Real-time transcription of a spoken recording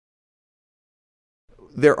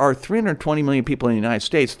there are 320 million people in the United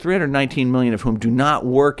States, 319 million of whom do not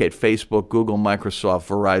work at Facebook, Google, Microsoft,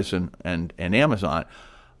 Verizon, and Amazon.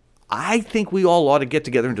 I think we all ought to get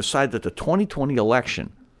together and decide that the 2020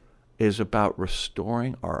 election is about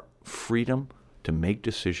restoring our freedom to make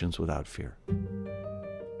decisions without fear. I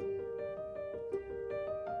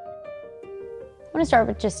want to start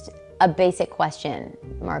with just a basic question.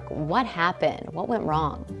 Mark, what happened? What went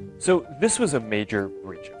wrong? So this was a major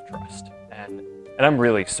breach of trust, and I'm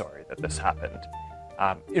really sorry that this happened.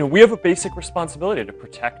 We have a basic responsibility to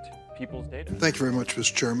protect people's data. Thank you very much,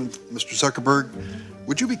 Mr. Chairman. Mr. Zuckerberg,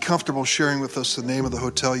 would you be comfortable sharing with us the name of the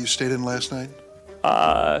hotel you stayed in last night?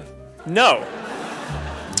 No.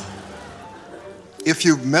 If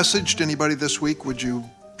you've messaged anybody this week, would you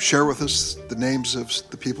share with us the names of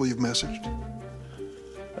the people you've messaged?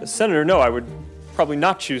 Senator, no, I would probably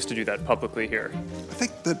not choose to do that publicly here. I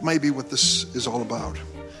think that may be what this is all about.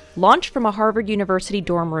 Launched from a Harvard University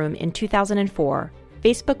dorm room in 2004,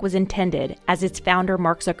 Facebook was intended, as its founder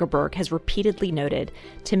Mark Zuckerberg has repeatedly noted,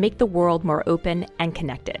 to make the world more open and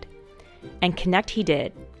connected. And connect he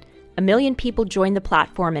did. 1 million people joined the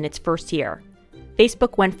platform in its first year.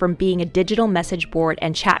 Facebook went from being a digital message board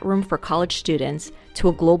and chat room for college students to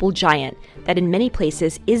a global giant that in many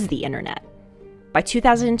places is the internet. By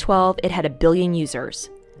 2012, it had 1 billion users.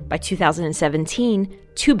 By 2017,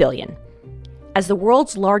 2 billion. As the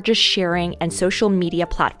world's largest sharing and social media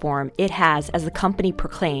platform, it has, as the company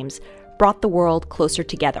proclaims, brought the world closer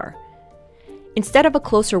together. Instead of a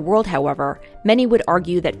closer world, however, many would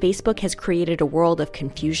argue that Facebook has created a world of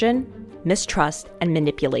confusion, mistrust, and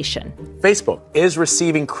manipulation. Facebook is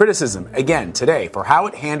receiving criticism again today for how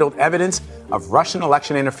it handled evidence of Russian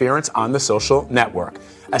election interference on the social network.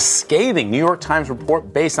 A scathing New York Times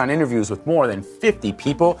report based on interviews with more than 50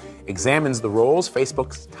 people examines the roles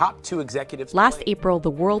Facebook's top 2 executives Last played. April, the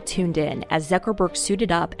world tuned in as Zuckerberg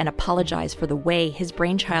suited up and apologized for the way his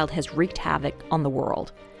brainchild has wreaked havoc on the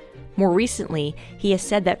world. More recently, he has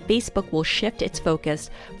said that Facebook will shift its focus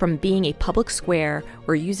from being a public square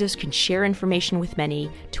where users can share information with many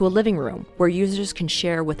to a living room where users can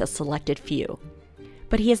share with a selected few.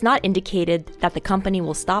 But he has not indicated that the company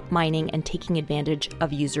will stop mining and taking advantage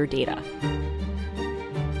of user data.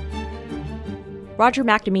 Roger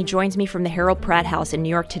McNamee joins me from the Harold Pratt House in New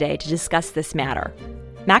York today to discuss this matter.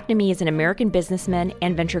 McNamee is an American businessman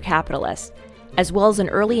and venture capitalist, as well as an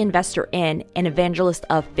early investor in and evangelist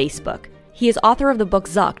of Facebook. He is author of the book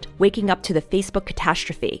Zucked, Waking Up to the Facebook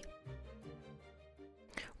Catastrophe.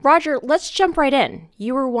 Roger, let's jump right in.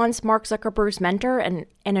 You were once Mark Zuckerberg's mentor and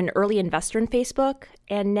an early investor in Facebook,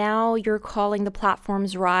 and now you're calling the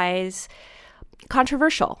platform's rise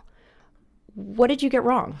controversial. What did you get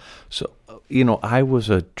wrong? So, I was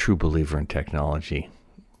a true believer in technology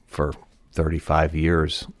for 35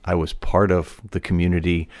 years. I was part of the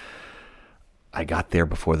community. I got there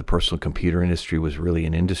before the personal computer industry was really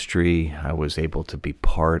an industry. I was able to be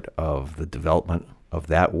part of the development of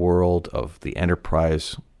that world, of the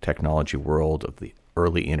enterprise technology world, of the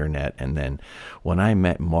early internet. And then when I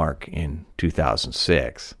met Mark in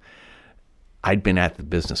 2006, I'd been at the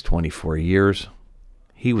business 24 years.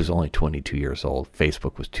 He was only 22 years old.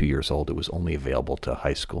 Facebook was 2 years old. It was only available to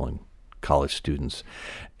high school and college students.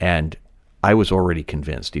 And I was already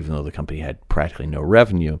convinced, even though the company had practically no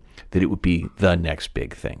revenue, that it would be the next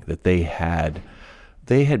big thing, that they had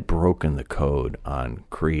broken the code on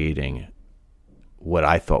creating what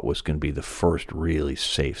I thought was going to be the first really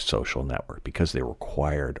safe social network, because they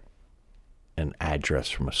required an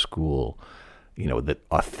address from a school, that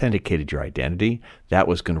authenticated your identity. That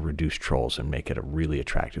was going to reduce trolls and make it a really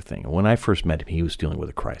attractive thing. And when I first met him, he was dealing with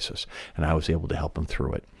a crisis, and I was able to help him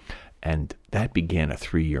through it. And that began a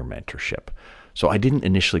 3-year mentorship. So I didn't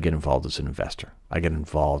initially get involved as an investor. I got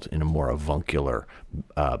involved in a more avuncular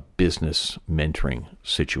business mentoring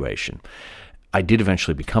situation. I did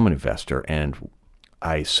eventually become an investor, and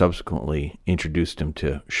I subsequently introduced him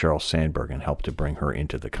to Sheryl Sandberg and helped to bring her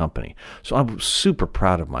into the company. So I'm super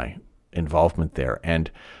proud of my involvement there.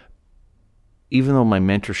 And even though my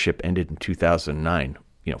mentorship ended in 2009,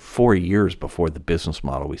 4 years before the business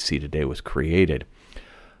model we see today was created,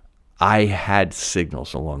 I had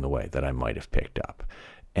signals along the way that I might have picked up.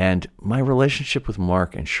 And my relationship with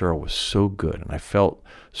Mark and Sheryl was so good, and I felt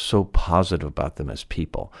so positive about them as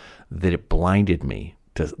people, that it blinded me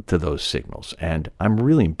to those signals. And I'm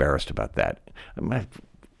really embarrassed about that.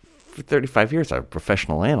 For 35 years, I'm a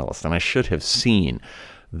professional analyst, and I should have seen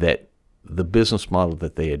that the business model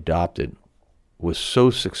that they adopted was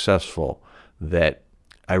so successful that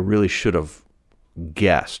I really should have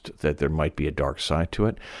guessed that there might be a dark side to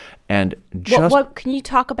it. And just what can you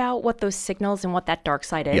talk about what those signals and what that dark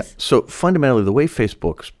side is? Yeah. So fundamentally, the way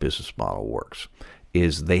Facebook's business model works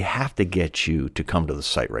is they have to get you to come to the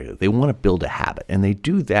site regularly. They want to build a habit, and they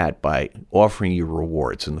do that by offering you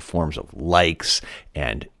rewards in the forms of likes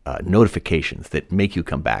and notifications that make you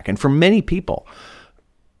come back. And for many people,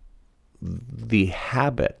 the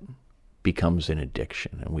habit becomes an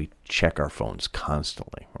addiction, and we check our phones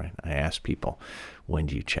constantly, right? I ask people, when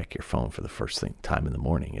do you check your phone for the first time in the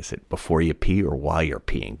morning? Is it before you pee or while you're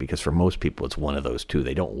peeing? Because for most people, it's one of those two.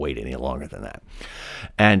 They don't wait any longer than that.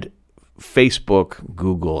 And Facebook,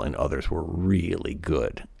 Google, and others were really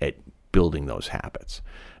good at building those habits.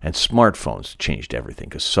 And smartphones changed everything,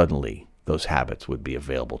 because suddenly those habits would be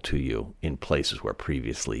available to you in places where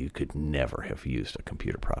previously you could never have used a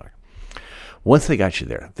computer product. Once they got you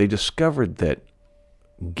there, they discovered that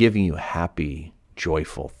giving you happy,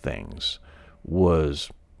 joyful things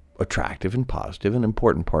was attractive and positive, an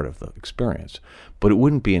important part of the experience. But it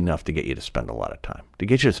wouldn't be enough to get you to spend a lot of time. To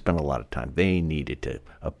get you to spend a lot of time, they needed to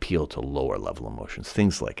appeal to lower level emotions,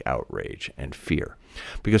 things like outrage and fear.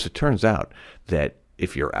 Because it turns out that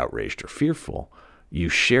if you're outraged or fearful, you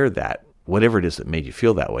share that, whatever it is that made you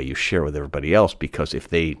feel that way, you share with everybody else, because if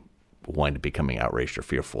they wind up becoming outraged or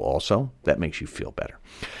fearful also, that makes you feel better.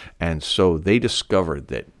 And so they discovered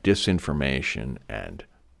that disinformation and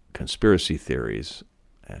conspiracy theories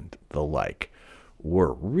and the like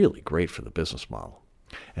were really great for the business model.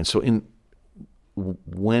 And so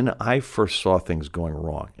when I first saw things going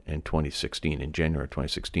wrong in 2016, in January of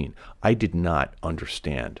 2016, I did not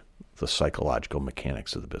understand the psychological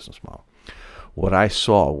mechanics of the business model. What I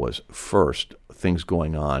saw was, first, things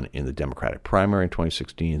going on in the Democratic primary in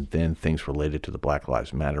 2016, then things related to the Black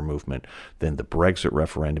Lives Matter movement, then the Brexit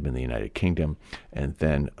referendum in the United Kingdom, and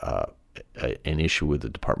then an issue with the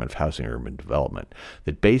Department of Housing and Urban Development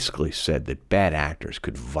that basically said that bad actors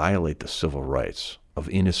could violate the civil rights of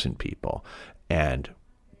innocent people and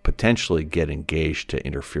potentially get engaged to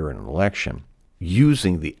interfere in an election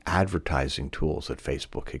using the advertising tools that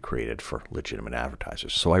Facebook had created for legitimate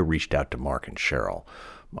advertisers. So I reached out to Mark Zuckerberg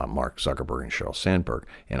and Sheryl Sandberg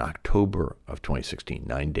in October of 2016,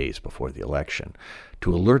 9 days before the election,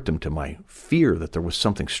 to alert them to my fear that there was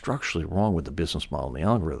something structurally wrong with the business model and the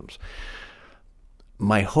algorithms.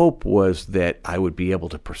 My hope was that I would be able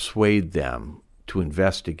to persuade them to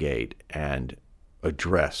investigate and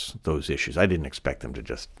address those issues. I didn't expect them to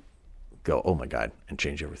just go, oh my God, and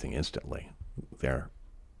change everything instantly. They're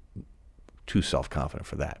too self-confident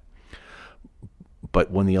for that.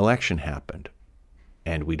 But when the election happened,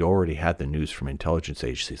 and we'd already had the news from intelligence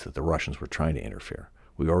agencies that the Russians were trying to interfere,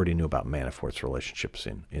 we already knew about Manafort's relationships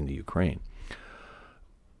in the Ukraine,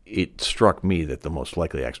 it struck me that the most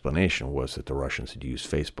likely explanation was that the Russians had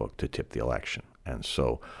used Facebook to tip the election. And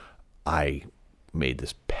so I made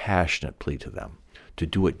this passionate plea to them to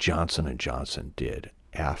do what Johnson & Johnson did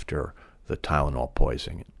after the Tylenol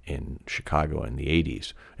poisoning in Chicago in the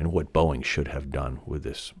 80s, and what Boeing should have done with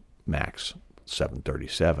this MAX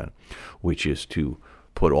 737, which is to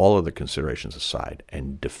put all other considerations aside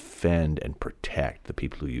and defend and protect the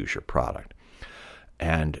people who use your product.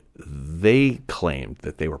 And they claimed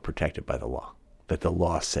that they were protected by the law, that the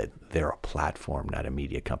law said they're a platform, not a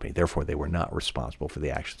media company. Therefore, they were not responsible for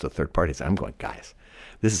the actions of third parties. I'm going, guys,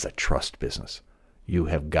 this is a trust business. You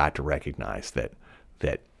have got to recognize that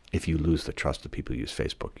if you lose the trust of people who use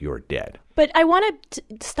Facebook, you're dead. But I want to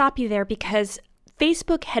stop you there, because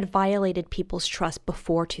Facebook had violated people's trust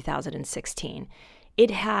before 2016.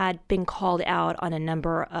 It had been called out on a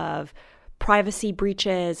number of privacy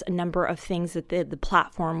breaches, a number of things that the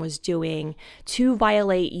platform was doing to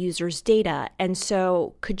violate users' data. And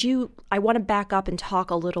so I want to back up and talk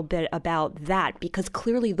a little bit about that, because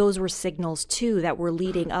clearly those were signals too that were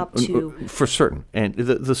leading up to... For certain. And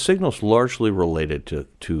the signals largely related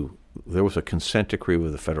to there was a consent decree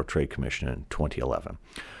with the Federal Trade Commission in 2011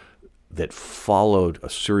 that followed a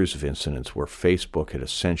series of incidents where Facebook had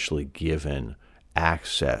essentially given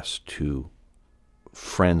access to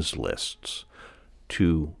friends lists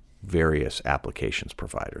to various applications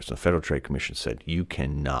providers. The Federal Trade Commission said you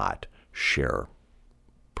cannot share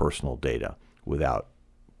personal data without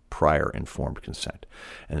prior informed consent.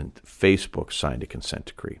 And Facebook signed a consent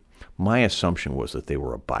decree. my assumption was that they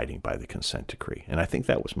were abiding by the consent decree. And I think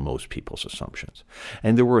that was most people's assumptions.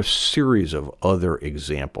 And there were a series of other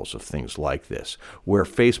examples of things like this where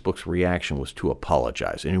Facebook's reaction was to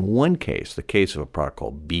apologize. And in one case, the case of a product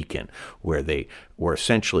called Beacon, where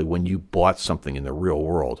essentially when you bought something in the real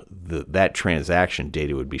world, that transaction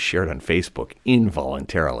data would be shared on Facebook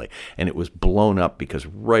involuntarily. And it was blown up because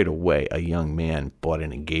right away a young man bought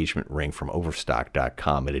an engagement ring from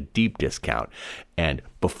Overstock.com at a deep discount. And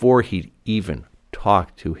before he'd even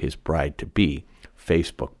talked to his bride-to-be,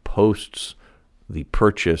 Facebook posts the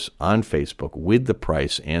purchase on Facebook with the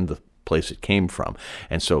price and the place it came from.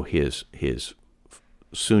 And so his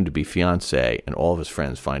soon-to-be fiancé and all of his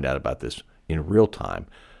friends find out about this in real time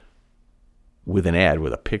with an ad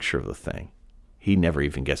with a picture of the thing. He never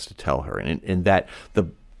even gets to tell her. And that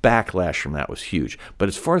the backlash from that was huge. But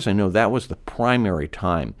as far as I know, that was the primary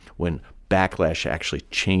time when backlash actually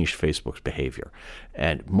changed Facebook's behavior.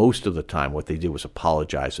 And most of the time what they did was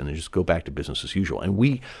apologize and then just go back to business as usual.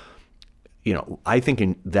 And I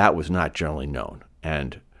think that was not generally known.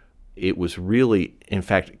 And it was really, in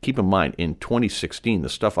fact, keep in mind, in 2016, the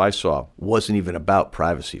stuff I saw wasn't even about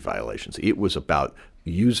privacy violations. It was about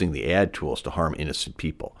using the ad tools to harm innocent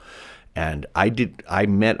people. And I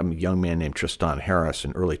met a young man named Tristan Harris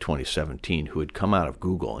in early 2017 who had come out of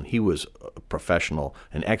Google, and he was a professional,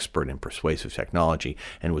 an expert in persuasive technology,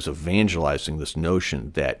 and was evangelizing this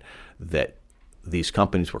notion that these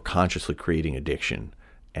companies were consciously creating addiction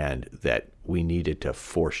and that we needed to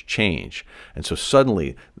force change. And so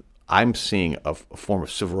suddenly I'm seeing a form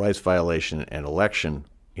of civil rights violation and election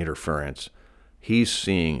interference. He's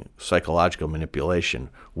seeing psychological manipulation.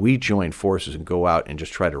 We join forces and go out and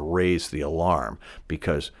just try to raise the alarm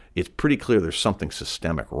because it's pretty clear there's something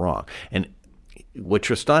systemic wrong. And what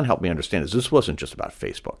Tristan helped me understand is this wasn't just about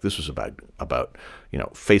Facebook. This was about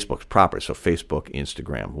Facebook's property, so Facebook,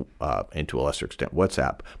 Instagram, and to a lesser extent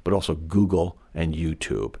WhatsApp, but also Google and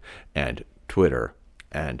YouTube and Twitter.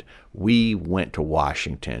 And we went to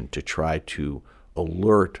Washington to try to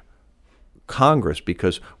alert Congress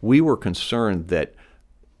because we were concerned that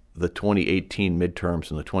the 2018 midterms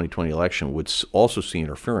and the 2020 election would also see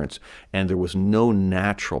interference, and there was no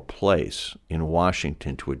natural place in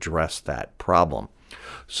Washington to address that problem.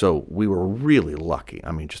 So we were really lucky.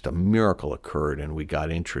 I mean, just a miracle occurred, and we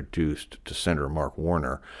got introduced to Senator Mark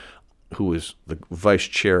Warner, who was the vice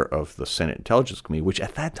chair of the Senate Intelligence Committee, which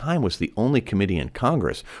at that time was the only committee in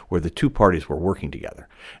Congress where the two parties were working together.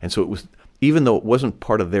 And so it was, even though it wasn't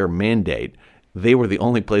part of their mandate, they were the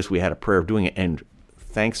only place we had a prayer of doing it. And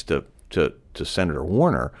thanks to Senator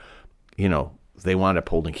Warner, they wound up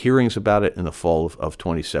holding hearings about it in the fall of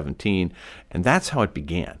 2017. And that's how it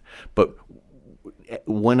began. But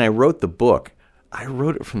when I wrote the book, I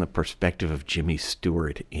wrote it from the perspective of Jimmy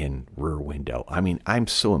Stewart in Rear Window. I mean, I'm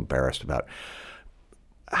so embarrassed about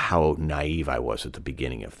how naive I was at the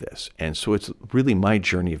beginning of this. And so it's really my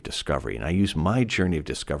journey of discovery. And I use my journey of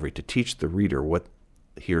discovery to teach the reader what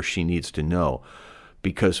he or she needs to know,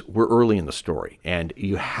 because we're early in the story and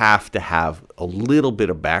you have to have a little bit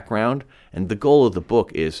of background. And the goal of the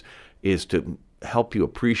book is to help you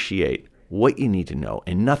appreciate what you need to know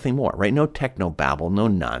and nothing more, right? No techno-babble, no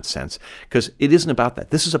nonsense, because it isn't about that.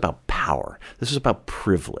 This is about power. This is about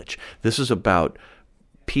privilege. This is about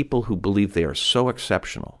people who believe they are so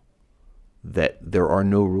exceptional that there are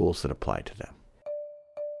no rules that apply to them.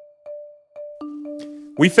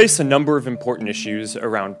 We face a number of important issues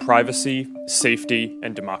around privacy, safety,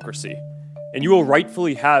 and democracy, and you will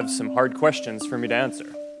rightfully have some hard questions for me to answer.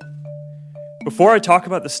 Before I talk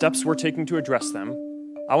about the steps we're taking to address them,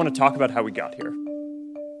 I want to talk about how we got here.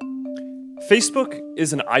 Facebook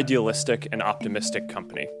is an idealistic and optimistic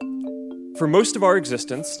company. For most of our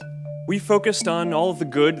existence, we focused on all of the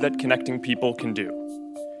good that connecting people can do.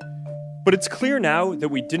 But it's clear now that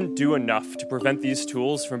we didn't do enough to prevent these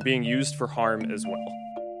tools from being used for harm as well.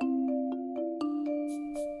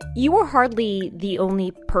 You were hardly the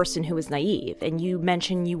only person who was naive, and you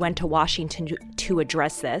mentioned you went to Washington to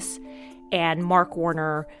address this, and Mark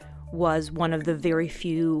Warner was one of the very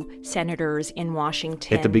few senators in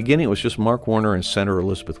Washington. At the beginning, it was just Mark Warner and Senator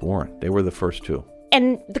Elizabeth Warren. They were the first two.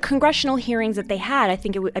 And the congressional hearings that they had,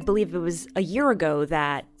 I believe it was a year ago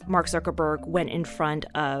that Mark Zuckerberg went in front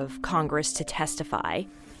of Congress to testify.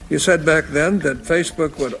 You said back then that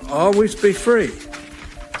Facebook would always be free.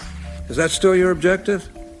 Is that still your objective?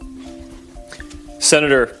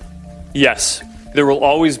 Senator, yes. There will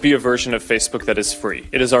always be a version of Facebook that is free.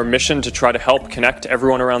 It is our mission to try to help connect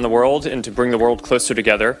everyone around the world and to bring the world closer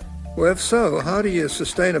together. Well, if so, how do you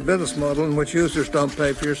sustain a business model in which users don't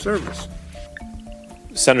pay for your service?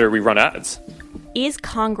 Senator, we run ads. Is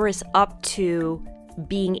Congress up to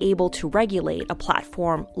being able to regulate a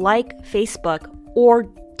platform like Facebook or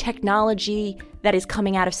technology that is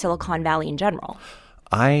coming out of Silicon Valley in general?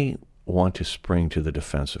 I want to spring to the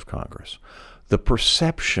defense of Congress. The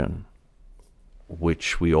perception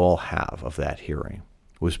which we all have of that hearing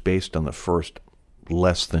was based on the first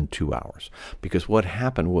less than 2 hours. Because what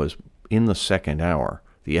happened was, in the second hour,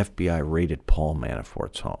 the FBI raided Paul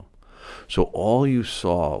Manafort's home. So all you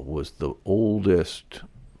saw was the oldest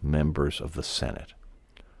members of the Senate.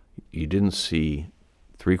 You didn't see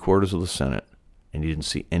 3/4 of the Senate, and you didn't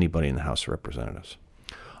see anybody in the House of Representatives.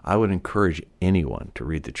 I would encourage anyone to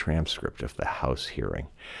read the transcript of the House hearing.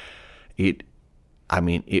 It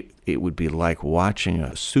would be like watching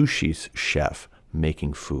a sushi chef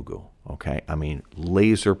making fugu, okay? I mean,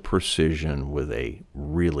 laser precision with a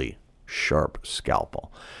really sharp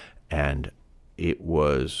scalpel. And it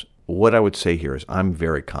was, what I would say here is I'm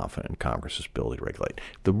very confident in Congress's ability to regulate.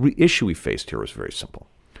 The issue we faced here was very simple.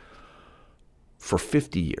 For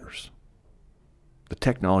 50 years, the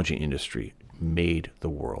technology industry made the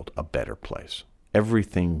world a better place.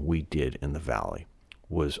 Everything we did in the Valley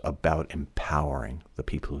was about empowering the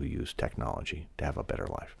people who use technology to have a better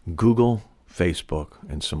life. Google, Facebook,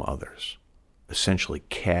 and some others essentially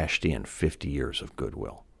cashed in 50 years of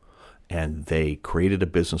goodwill. And they created a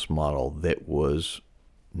business model that was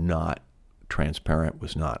not transparent,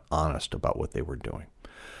 was not honest about what they were doing.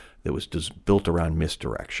 That was just built around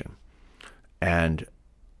misdirection. And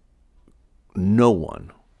no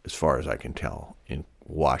one, as far as I can tell, in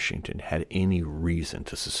Washington had any reason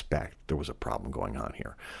to suspect there was a problem going on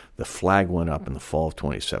here. The flag went up in the fall of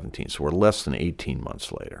 2017, so we're less than 18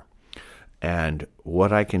 months later. And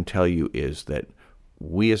what I can tell you is that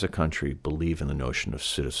we as a country believe in the notion of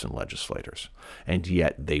citizen legislators, and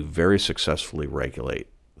yet they very successfully regulate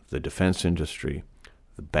the defense industry,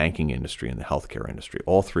 the banking industry, and the healthcare industry,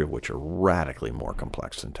 all three of which are radically more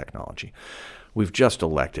complex than technology. We've just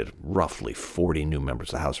elected roughly 40 new members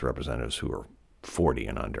of the House of Representatives who are 40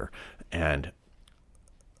 and under, and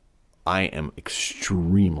I am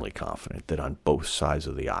extremely confident that on both sides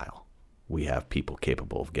of the aisle we have people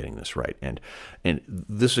capable of getting this right. And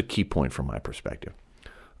this is a key point from my perspective.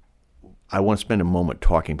 I want to spend a moment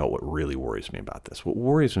talking about what really worries me about this. What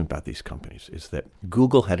worries me about these companies is that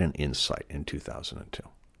Google had an insight in 2002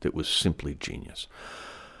 that was simply genius.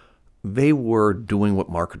 They were doing what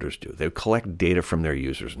marketers do. They would collect data from their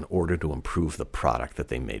users in order to improve the product that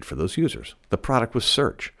they made for those users. The product was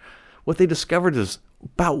search. What they discovered is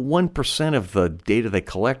about 1% of the data they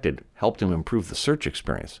collected helped them improve the search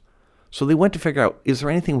experience. So they went to figure out, is there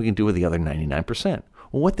anything we can do with the other 99%?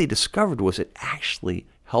 Well, what they discovered was it actually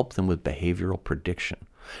helped them with behavioral prediction.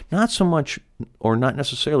 Not so much, or not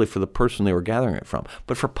necessarily for the person they were gathering it from,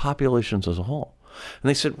 but for populations as a whole. And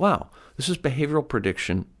they said, wow, this is behavioral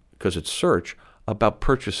prediction, because it's search, about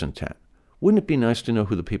purchase intent. Wouldn't it be nice to know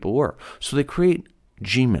who the people were? So they create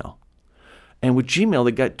Gmail. And with Gmail,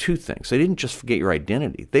 they got two things. They didn't just forget your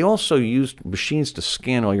identity. They also used machines to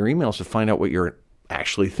scan all your emails to find out what you're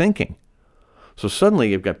actually thinking. So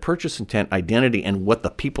suddenly you've got purchase intent, identity, and what the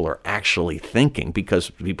people are actually thinking, because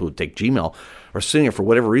people who take Gmail are sitting there for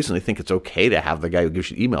whatever reason. They think it's okay to have the guy who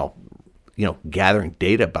gives you email, gathering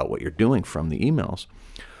data about what you're doing from the emails.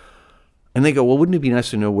 And they go, well, wouldn't it be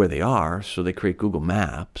nice to know where they are? So they create Google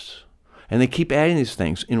Maps. And they keep adding these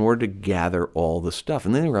things in order to gather all the stuff.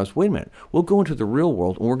 And then they realize, wait a minute, we'll go into the real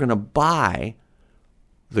world and we're going to buy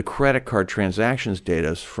the credit card transactions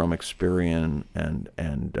data from Experian and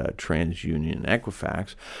TransUnion and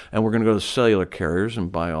Equifax. And we're going to go to cellular carriers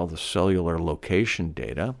and buy all the cellular location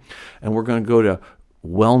data. And we're going to go to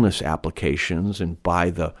wellness applications and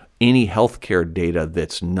buy any healthcare data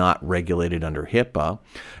that's not regulated under HIPAA.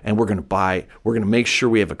 And we're going to make sure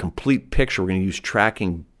we have a complete picture. We're going to use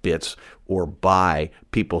tracking bits or buy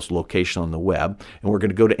people's location on the web. And we're going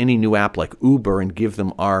to go to any new app like Uber and give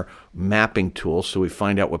them our mapping tools so we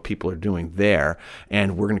find out what people are doing there.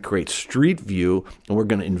 And we're going to create Street View, and we're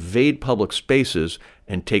going to invade public spaces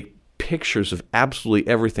and take pictures of absolutely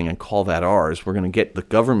everything and call that ours. We're going to get the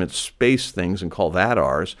government space things and call that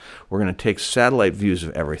ours. We're going to take satellite views of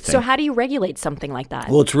everything. So how do you regulate something like that?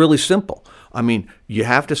 Well, it's really simple. I mean, you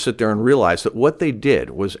have to sit there and realize that what they did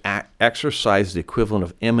was exercise the equivalent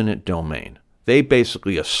of eminent domain. They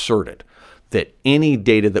basically asserted that any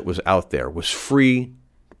data that was out there was free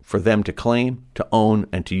for them to claim, to own,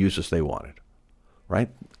 and to use as they wanted, right?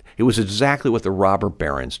 It was exactly what the robber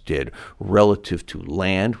barons did relative to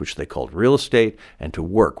land, which they called real estate, and to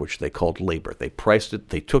work, which they called labor. They priced it.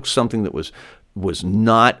 They took something that was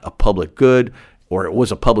not a public good, or it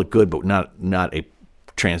was a public good but not a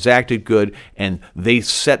transacted good, and they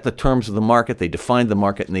set the terms of the market, they define the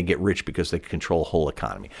market, and they get rich because they control the whole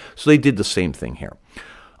economy. So they did the same thing here.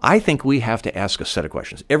 I think we have to ask a set of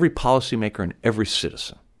questions. Every policymaker and every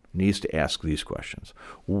citizen needs to ask these questions.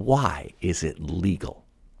 Why is it legal?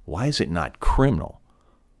 Why is it not criminal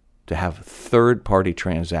to have third-party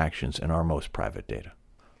transactions in our most private data?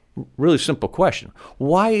 Really simple question.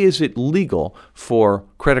 Why is it legal for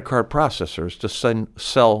credit card processors to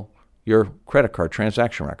sell your credit card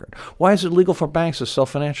transaction record? Why is it legal for banks to sell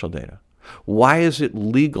financial data? Why is it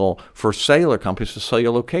legal for cellular companies to sell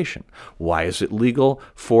your location? Why is it legal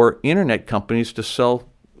for internet companies to sell,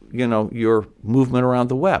 your movement around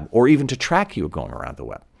the web, or even to track you going around the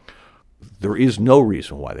web? There is no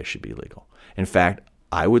reason why they should be legal. In fact,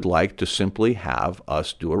 I would like to simply have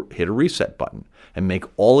us hit a reset button and make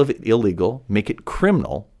all of it illegal, make it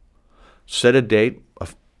criminal, set a date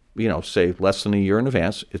of, say less than a year in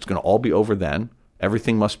advance. It's going to all be over then.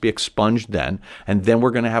 Everything must be expunged then. And then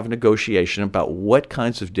we're going to have a negotiation about what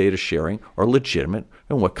kinds of data sharing are legitimate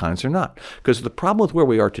and what kinds are not. Because the problem with where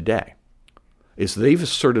we are today is they've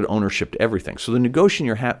asserted ownership to everything. So the negotiation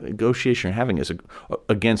you're having is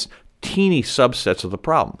against teeny subsets of the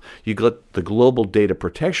problem. You got the Global Data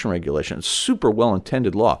Protection Regulation, super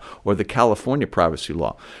well-intended law, or the California Privacy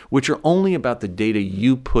Law, which are only about the data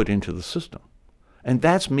you put into the system. And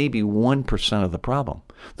that's maybe 1% of the problem.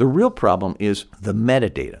 The real problem is the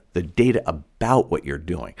metadata, the data about what you're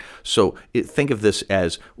doing. So think of this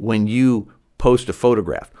as when you post a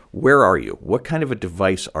photograph. Where are you? What kind of a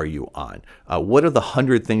device are you on? What are the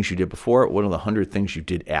 100 things you did before it? What are the 100 things you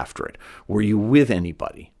did after it? Were you with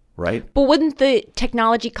anybody, right? But wouldn't the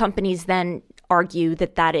technology companies then argue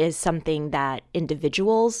that that is something that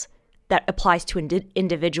applies to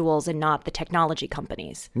individuals and not the technology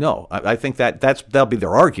companies? No, I think that'll be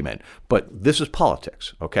their argument. But this is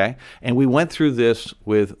politics, okay? And we went through this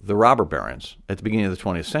with the robber barons at the beginning of the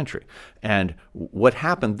 20th century. And what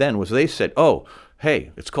happened then was they said, oh,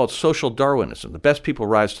 hey, it's called social Darwinism. The best people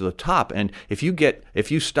rise to the top. And if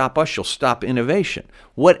you stop us, you'll stop innovation.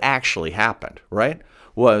 What actually happened, right,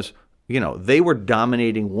 was they were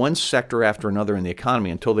dominating one sector after another in the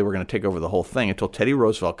economy until they were going to take over the whole thing, until Teddy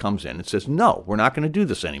Roosevelt comes in and says, no, we're not going to do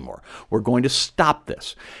this anymore. We're going to stop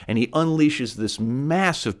this. And he unleashes this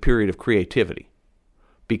massive period of creativity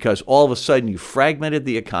because all of a sudden you fragmented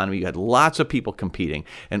the economy, you had lots of people competing,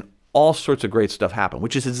 and all sorts of great stuff happened,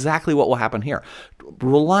 which is exactly what will happen here.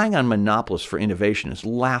 Relying on monopolists for innovation is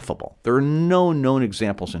laughable. There are no known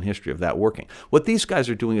examples in history of that working. What these guys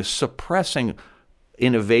are doing is suppressing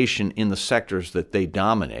innovation in the sectors that they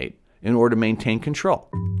dominate in order to maintain control.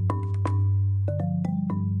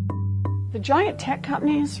 The giant tech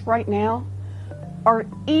companies right now are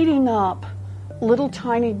eating up little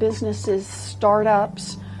tiny businesses,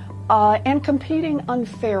 startups, and competing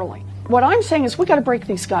unfairly. What I'm saying is we got to break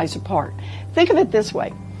these guys apart. Think of it this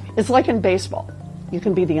way. It's like in baseball. You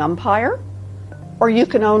can be the umpire or you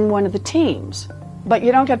can own one of the teams, but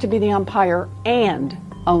you don't get to be the umpire and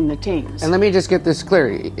own the teams. And let me just get this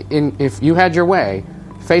clear. If you had your way,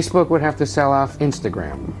 Facebook would have to sell off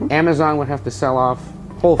Instagram. Mm-hmm. Amazon would have to sell off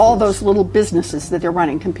Whole Foods. All those little businesses that they're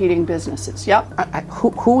running, competing businesses. Yep.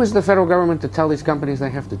 Who is the federal government to tell these companies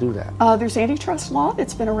they have to do that? There's antitrust law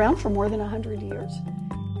that's been around for more than 100 years.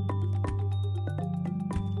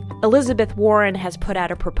 Elizabeth Warren has put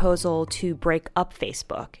out a proposal to break up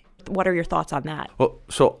Facebook. What are your thoughts on that? Well,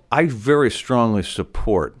 so I very strongly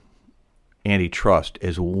support antitrust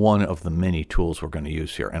as one of the many tools we're going to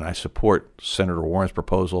use here. And I support Senator Warren's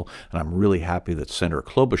proposal, and I'm really happy that Senator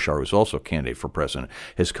Klobuchar, who's also a candidate for president,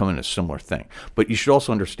 has come in a similar thing. But you should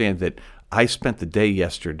also understand that I spent the day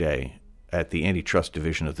yesterday at the antitrust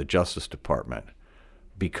division of the Justice Department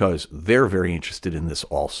because they're very interested in this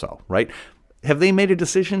also, right? Have they made a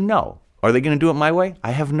decision? No. Are they going to do it my way?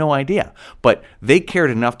 I have no idea. But they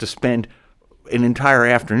cared enough to spend an entire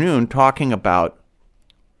afternoon talking about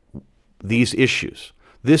these issues.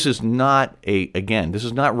 This is not this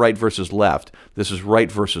is not right versus left. This is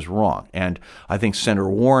right versus wrong. And I think Senator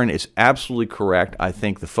Warren is absolutely correct. I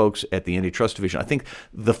think the folks at the Antitrust Division, I think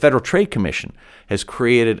the Federal Trade Commission has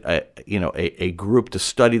created a group to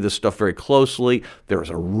study this stuff very closely.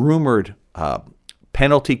 There's a rumored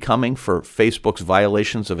penalty coming for Facebook's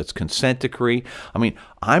violations of its consent decree. I mean,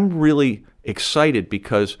 I'm really excited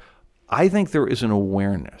because I think there is an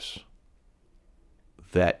awareness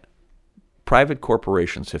that private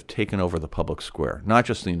corporations have taken over the public square, not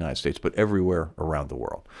just in the United States, but everywhere around the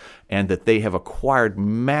world, and that they have acquired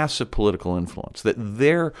massive political influence, that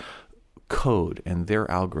their code and their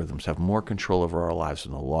algorithms have more control over our lives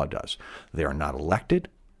than the law does. They are not elected.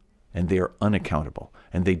 and they are unaccountable,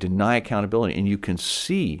 and they deny accountability. And you can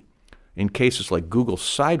see in cases like Google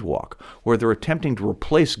Sidewalk, where they're attempting to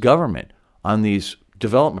replace government on these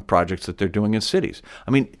development projects that they're doing in cities.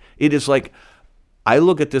 I mean, it is like, I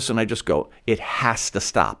look at this and I just go, it has to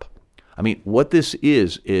stop. I mean, what this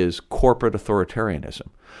is corporate authoritarianism.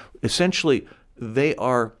 Essentially, they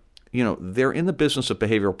are, they're in the business of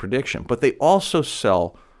behavioral prediction, but they also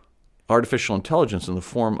sell artificial intelligence in the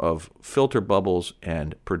form of filter bubbles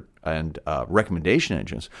and recommendation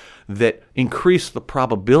engines that increase the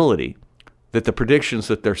probability that the predictions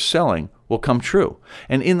that they're selling will come true.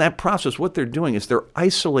 And in that process, what they're doing is they're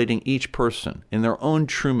isolating each person in their own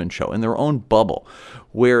Truman Show, in their own bubble,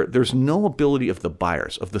 where there's no ability of the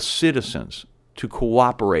buyers, of the citizens, to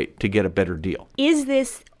cooperate to get a better deal. Is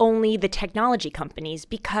this only the technology companies?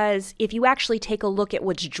 Because if you actually take a look at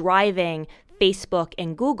what's driving Facebook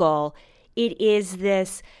and Google, it is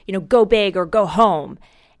this, go big or go home.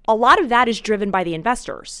 A lot of that is driven by the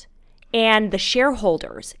investors and the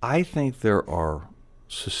shareholders. I think there are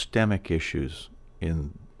systemic issues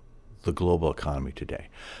in the global economy today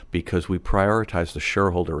because we prioritize the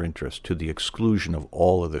shareholder interest to the exclusion of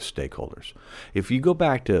all other stakeholders. If you go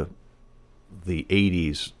back to the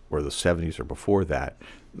 80s or the 70s or before that,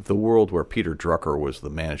 the world where Peter Drucker was the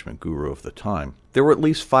management guru of the time, there were at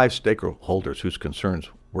least 5 stakeholders whose concerns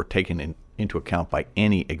were taken into account by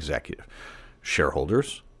any executive.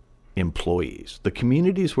 Shareholders, employees, the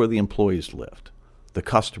communities where the employees lived, the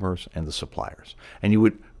customers, and the suppliers. And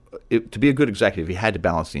to be a good executive, you had to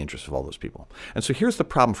balance the interests of all those people. And so here's the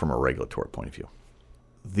problem from a regulatory point of view.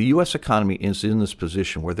 The U.S. economy is in this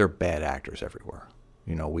position where there are bad actors everywhere.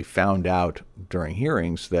 We found out during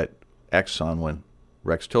hearings that Exxon, when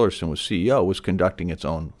Rex Tillerson was CEO, was conducting its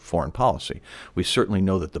own foreign policy. We certainly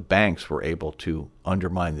know that the banks were able to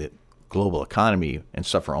undermine the global economy and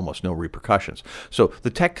suffer almost no repercussions. So the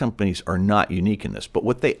tech companies are not unique in this, but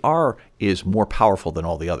what they are is more powerful than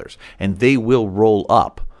all the others. And they will roll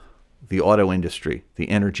up the auto industry, the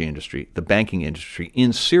energy industry, the banking industry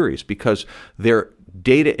in series because their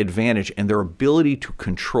data advantage and their ability to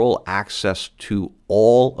control access to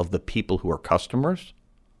all of the people who are customers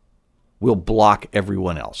will block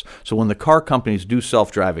everyone else. So when the car companies do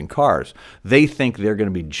self-driving cars, they think they're going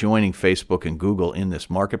to be joining Facebook and Google in this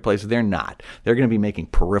marketplace. They're not. They're going to be making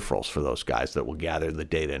peripherals for those guys that will gather the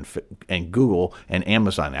data, and Google and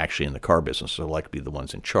Amazon actually in the car business are likely to be the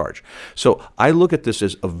ones in charge. So I look at this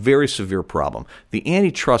as a very severe problem. The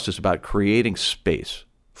antitrust is about creating space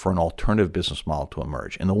for an alternative business model to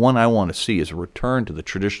emerge. And the one I want to see is a return to the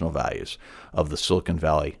traditional values of the Silicon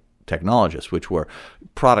Valley technologists, which were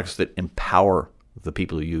products that empower the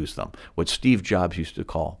people who use them. What Steve Jobs used to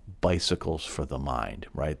call bicycles for the mind,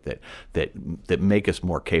 right? That make us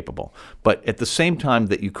more capable. But at the same time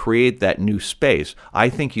that you create that new space, I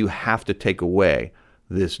think you have to take away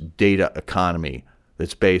this data economy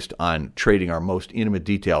that's based on trading our most intimate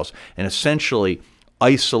details and essentially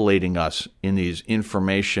isolating us in these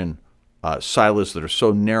information silos that are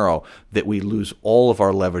so narrow that we lose all of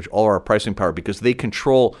our leverage, all our pricing power, because they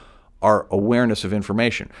control our awareness of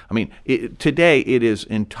information. I mean, today it is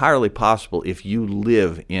entirely possible if you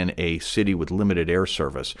live in a city with limited air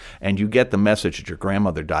service and you get the message that your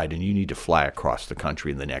grandmother died and you need to fly across the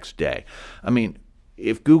country the next day. I mean,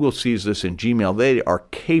 if Google sees this in Gmail, they are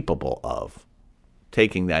capable of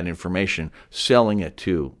taking that information, selling it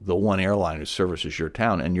to the one airline who services your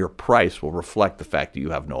town, and your price will reflect the fact that you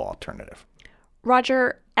have no alternative.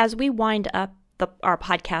 Roger, as we wind up our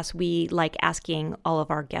podcast, we like asking all of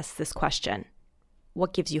our guests this question.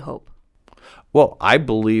 What gives you hope? Well, I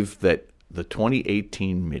believe that the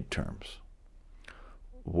 2018 midterms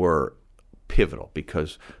were pivotal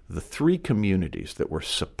because the 3 communities that were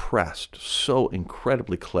suppressed so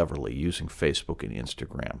incredibly cleverly using Facebook and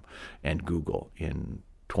Instagram and Google in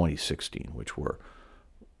 2016, which were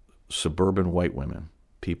suburban white women,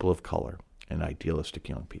 people of color, and idealistic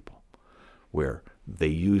young people, where they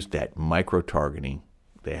used that micro-targeting.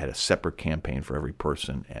 They had a separate campaign for every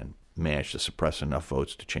person and managed to suppress enough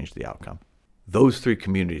votes to change the outcome. Those 3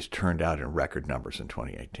 communities turned out in record numbers in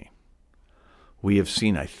 2018. We have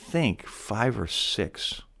seen, I think, 5 or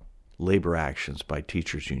 6 labor actions by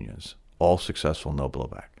teachers' unions, all successful, no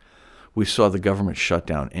blowback. We saw the government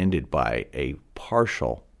shutdown ended by a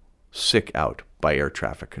partial sick out by air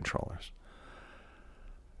traffic controllers.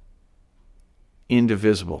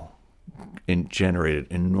 Indivisible generated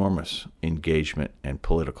enormous engagement and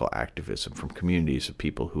political activism from communities of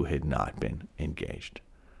people who had not been engaged.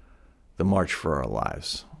 The March for Our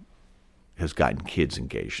Lives has gotten kids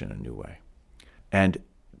engaged in a new way. And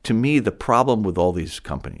to me, the problem with all these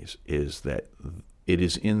companies is that it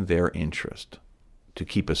is in their interest to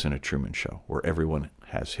keep us in a Truman Show where everyone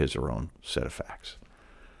has his or own set of facts.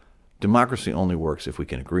 Democracy only works if we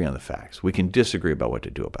can agree on the facts. We can disagree about what to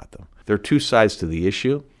do about them. There are two sides to the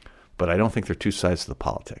issue, but I don't think there are two sides to the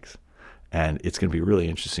politics. And it's going to be really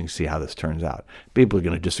interesting to see how this turns out. People are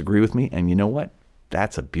going to disagree with me, and you know what?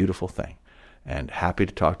 That's a beautiful thing. And happy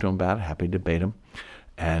to talk to them about it, happy to debate them.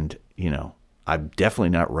 And, I'm definitely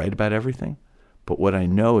not right about everything, but what I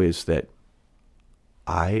know is that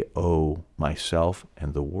I owe myself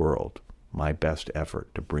and the world my best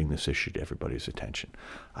effort to bring this issue to everybody's attention.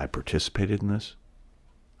 I participated in this.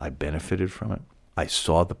 I benefited from it. I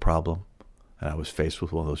saw the problem, and I was faced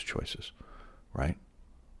with one of those choices, right?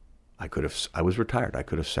 I was retired. I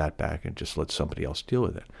could have sat back and just let somebody else deal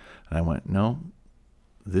with it. And I went, no,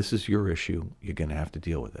 this is your issue. You're going to have to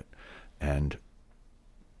deal with it. And,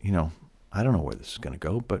 I don't know where this is going to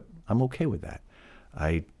go, but I'm okay with that.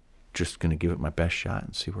 I'm just going to give it my best shot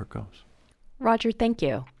and see where it goes. Roger, thank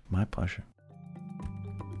you. My pleasure.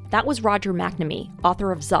 That was Roger McNamee,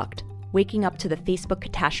 author of Zucked, Waking Up to the Facebook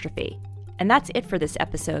Catastrophe. And that's it for this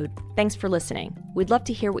episode. Thanks for listening. We'd love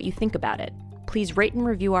to hear what you think about it. Please rate and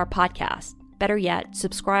review our podcast. Better yet,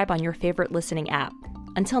 subscribe on your favorite listening app.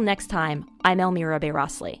 Until next time, I'm Elmira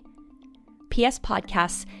Beyrasli. PS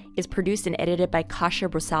Podcasts is produced and edited by Kasia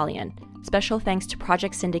Brosalian. Special thanks to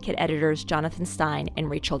Project Syndicate editors Jonathan Stein and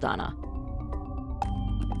Rachel Donna.